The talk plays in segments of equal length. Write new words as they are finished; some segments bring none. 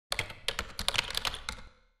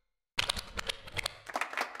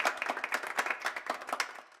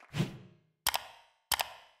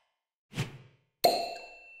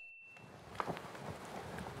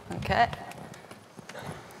Okay.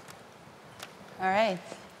 All right.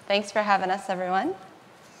 Thanks for having us, everyone.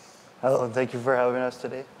 Hello, and thank you for having us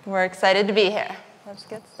today. We're excited to be here. Let's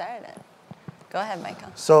get started. Go ahead,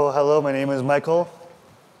 Michael. So, hello, my name is Michael.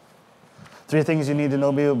 3 things you need to know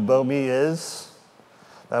about me is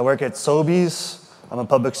I work at Sobeys, I'm a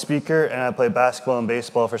public speaker, and I play basketball and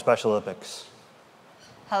baseball for Special Olympics.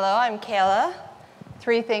 Hello, I'm Kaila.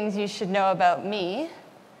 3 things you should know about me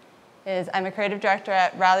is I'm a creative director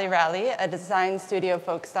at Rally, a design studio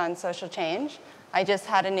focused on social change. I just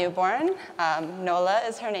had a newborn. Nola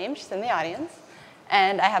is her name. She's in the audience.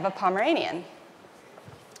 And I have a Pomeranian.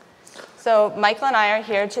 So Michael and I are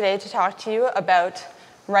here today to talk to you about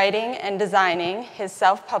writing and designing his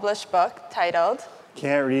self-published book titled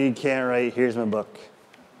Can't Read, Can't Write, Here's My Book.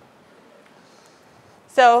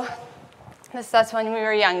 So this is us when we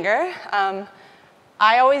were younger.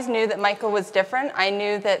 I always knew that Michael was different. I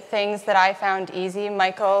knew that things that I found easy,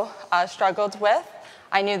 Michael struggled with.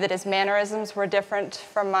 I knew that his mannerisms were different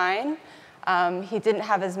from mine. He didn't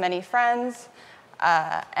have as many friends.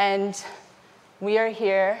 And we are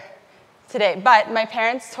here today. But my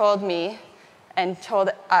parents told me and told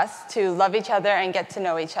us to love each other and get to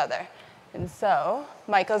know each other. And so,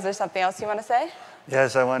 Michael, is there something else you want to say?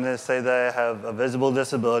 Yes, I wanted to say that I have a visible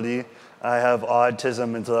disability. I have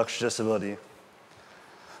autism, intellectual disability.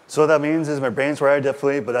 So what that means is my brain's wired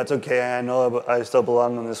differently, but that's okay. I know I still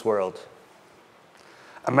belong in this world.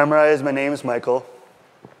 I memorized my name is Michael.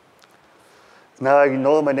 Now I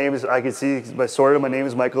know that my name is, I can see my name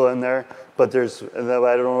is Michael in there, but I don't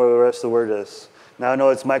know what the rest of the word is. Now I know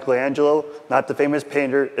it's Michelangelo, not the famous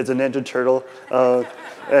painter, it's a Ninja Turtle.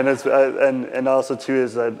 And also too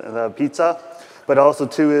is the pizza. But also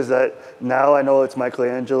too is that now I know it's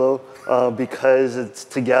Michelangelo because it's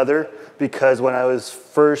together. Because when I was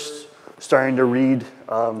first starting to read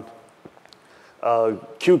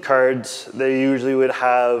cue cards, they usually would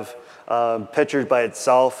have pictures by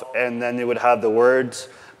itself, and then they would have the words.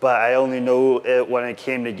 But I only know it when it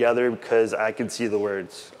came together because I could see the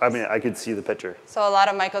words. I mean, I could see the picture. So a lot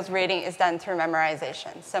of Michael's reading is done through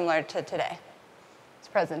memorization, similar to today's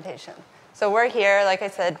presentation. So we're here, like I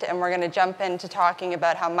said, and we're going to jump into talking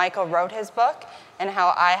about how Michael wrote his book and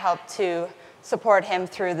how I helped to support him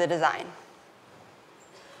through the design.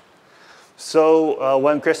 So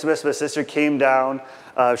one Christmas, my sister came down.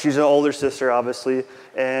 She's an older sister, obviously,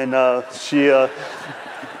 and she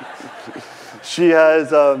has.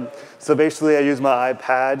 So basically, I use my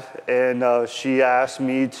iPad, and she asked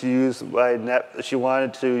me to use She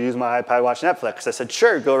wanted to use my iPad to watch Netflix. I said,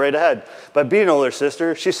 sure, go right ahead. But being an older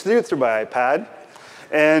sister, she sleuth through my iPad.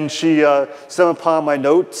 And she stumbled upon my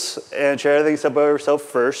notes and shared everything about herself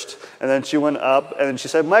first. And then she went up and she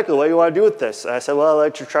said, Michael, what do you want to do with this? And I said, well, I'd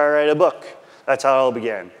like to try to write a book. That's how it all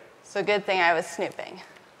began. So good thing I was snooping.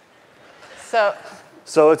 So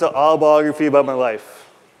it's an autobiography about my life.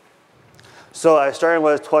 So I started when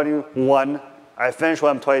I was 21. I finished when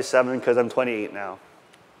I'm 27 because I'm 28 now.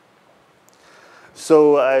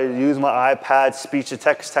 So I use my iPad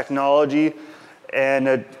speech-to-text technology. And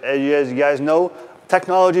as you guys know,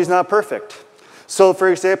 technology is not perfect. So for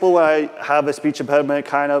example, when I have a speech impediment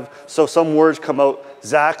so some words come out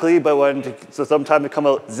exactly, but sometimes they come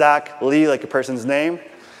out Zach-ly, like a person's name.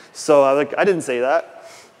 So I didn't say that.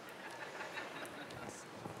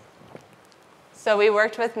 So we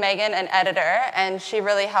worked with Megan, an editor, and she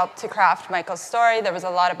really helped to craft Michael's story. There was a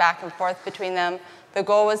lot of back and forth between them. The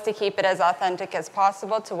goal was to keep it as authentic as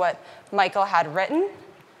possible to what Michael had written.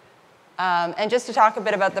 And just to talk a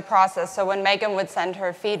bit about the process, so when Megan would send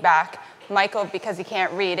her feedback, Michael, because he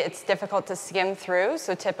can't read, it's difficult to skim through.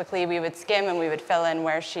 So typically we would skim and we would fill in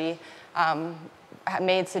where she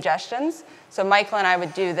made suggestions. So Michael and I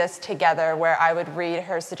would do this together where I would read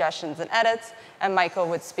her suggestions and edits, and Michael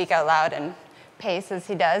would speak out loud and pace as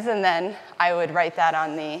he does, and then I would write that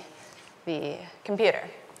on the computer.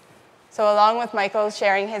 So along with Michael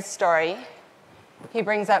sharing his story, he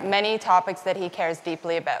brings up many topics that he cares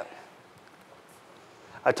deeply about.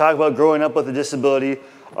 I talk about growing up with a disability,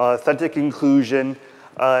 authentic inclusion,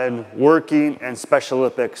 and working and Special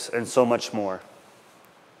Olympics, and so much more.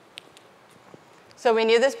 So we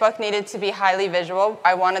knew this book needed to be highly visual.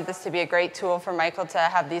 I wanted this to be a great tool for Michael to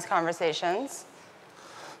have these conversations.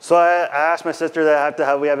 So I asked my sister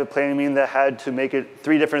that we have a planning meeting that had to make it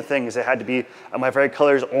 3 different things. It had to be, my favorite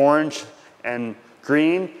colors, orange and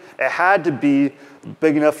green. It had to be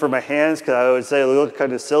big enough for my hands, because I would say it looked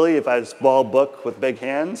kind of silly if I had a small book with big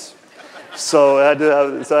hands. So I had to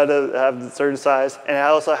have a certain size. And I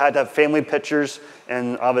also had to have family pictures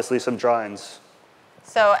and obviously some drawings.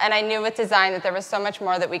 So, and I knew with design that there was so much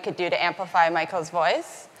more that we could do to amplify Michael's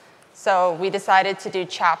voice. So we decided to do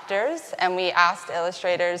chapters, and we asked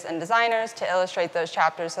illustrators and designers to illustrate those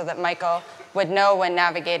chapters so that Michael would know when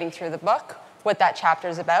navigating through the book what that chapter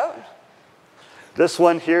is about. This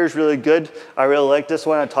one here is really good. I really like this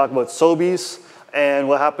one. I talk about Sobeys. And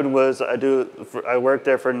what happened was I worked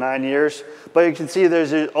there for 9 years. But you can see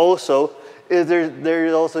there's also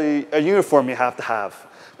a uniform you have to have.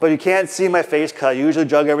 But you can't see my face because I usually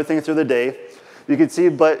jug everything through the day. You can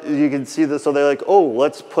see this. So they're like, oh,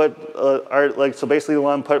 let's put art. Like, so basically,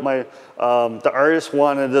 the artist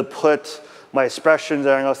wanted to put my expressions and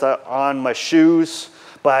everything else on my shoes.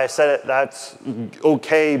 But I said that's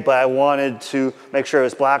okay, but I wanted to make sure it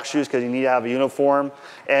was black shoes because you need to have a uniform.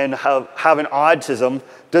 And having autism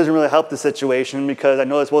doesn't really help the situation because I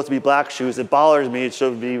know it's supposed to be black shoes. It bothers me. It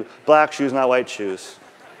should be black shoes, not white shoes.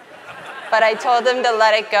 But I told him to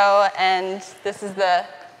let it go, and this is the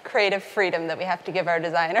creative freedom that we have to give our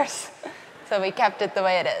designers. So we kept it the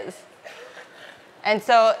way it is. And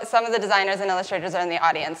so some of the designers and illustrators are in the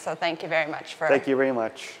audience, so thank you very much for... Thank you very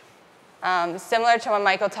much. Similar to when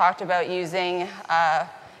Michael talked about using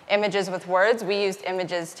images with words, we used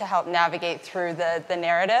images to help navigate through the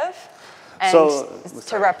narrative and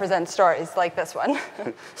to represent stories like this one.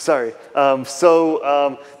 Sorry.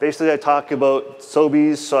 Basically I talk about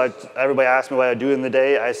Sobeys, so everybody asked me what I do in the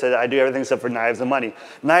day. I said I do everything except for knives and money.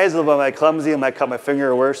 Knives are my clumsy, I might cut my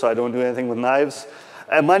finger or worse, so I don't do anything with knives.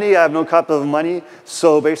 And money, I have no cup of money,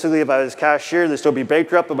 so basically if I was cashier, they'd still be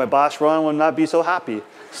bankrupt, but my boss Ron would not be so happy.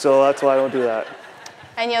 So that's why I don't do that.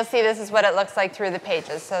 And you'll see this is what it looks like through the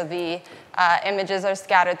pages. So the images are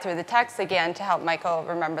scattered through the text, again, to help Michael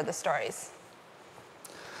remember the stories.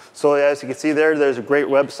 So as you can see there's a great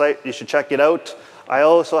website. You should check it out. I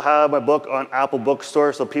also have my book on Apple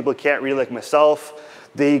Bookstore, so people can't read like myself.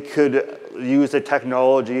 They could use the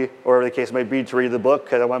technology, or the case might be, to read the book,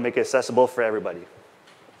 because I want to make it accessible for everybody.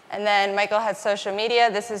 And then Michael has social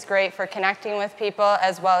media. This is great for connecting with people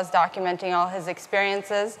as well as documenting all his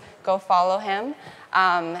experiences. Go follow him.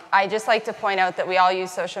 I just like to point out that we all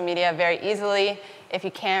use social media very easily. If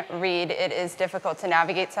you can't read, it is difficult to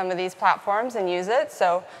navigate some of these platforms and use it.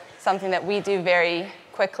 So something that we do very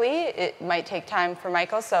quickly, it might take time for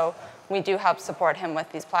Michael, so we do help support him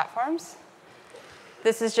with these platforms.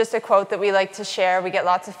 This is just a quote that we like to share. We get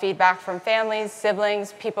lots of feedback from families,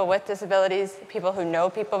 siblings, people with disabilities, people who know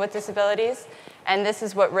people with disabilities. And this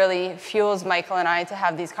is what really fuels Michael and I to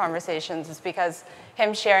have these conversations, is because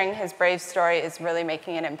him sharing his brave story is really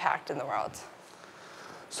making an impact in the world.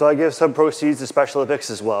 So I give some proceeds to Special Olympics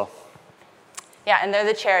as well. Yeah, and they're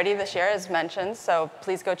the charity this year, as mentioned, so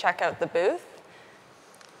please go check out the booth.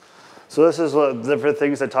 So this is what different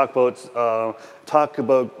things I talk about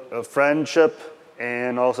friendship,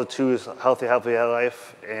 and also too is healthy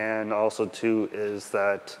life, and also too is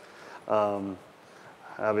that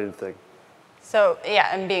having a thing. So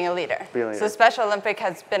yeah, and being a leader. So Special Olympic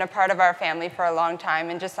has been a part of our family for a long time,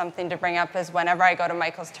 and just something to bring up is whenever I go to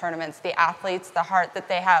Michael's tournaments, the athletes, the heart that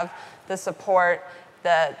they have, the support,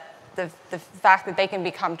 the fact that they can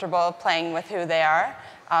be comfortable playing with who they are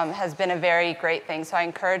has been a very great thing. So I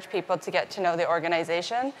encourage people to get to know the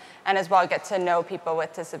organization and as well get to know people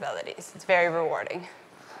with disabilities. It's very rewarding.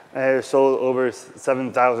 I sold over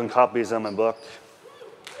 7,000 copies of my book.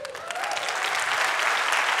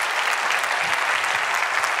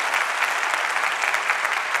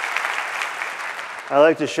 I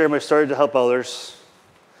like to share my story to help others.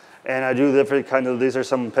 And I do different these are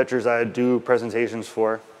some pictures I do presentations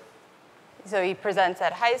for. So he presents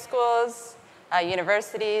at high schools,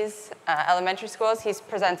 universities, elementary schools. He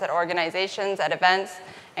presents at organizations, at events,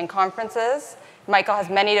 and conferences. Michael has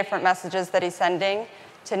many different messages that he's sending: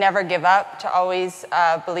 to never give up, to always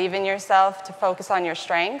believe in yourself, to focus on your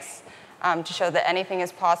strengths, to show that anything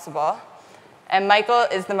is possible. And Michael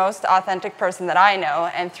is the most authentic person that I know,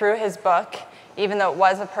 and through his book, even though it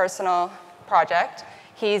was a personal project,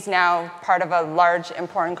 he's now part of a large,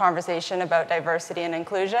 important conversation about diversity and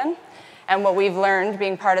inclusion. And what we've learned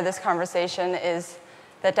being part of this conversation is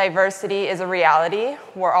that diversity is a reality.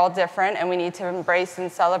 We're all different, and we need to embrace and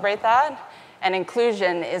celebrate that. And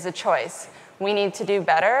inclusion is a choice. We need to do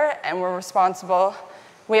better, and we're responsible.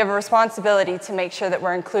 We have a responsibility to make sure that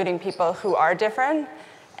we're including people who are different.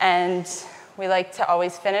 And we like to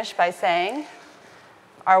always finish by saying,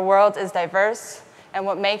 our world is diverse, and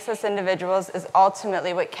what makes us individuals is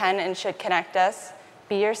ultimately what can and should connect us.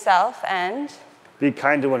 Be yourself and be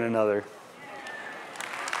kind to one another.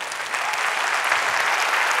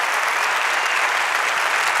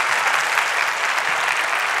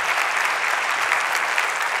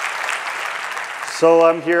 So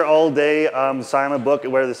I'm here all day signing my book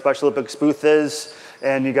where the Special Olympics booth is.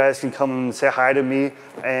 And you guys can come and say hi to me,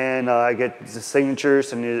 and I get the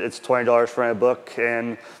signatures, and it's $20 for my book.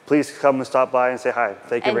 And please come and stop by and say hi.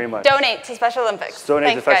 Thank you very much. Donate to Special Olympics. Donate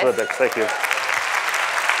Thanks, to Special guys. Olympics. Thank you.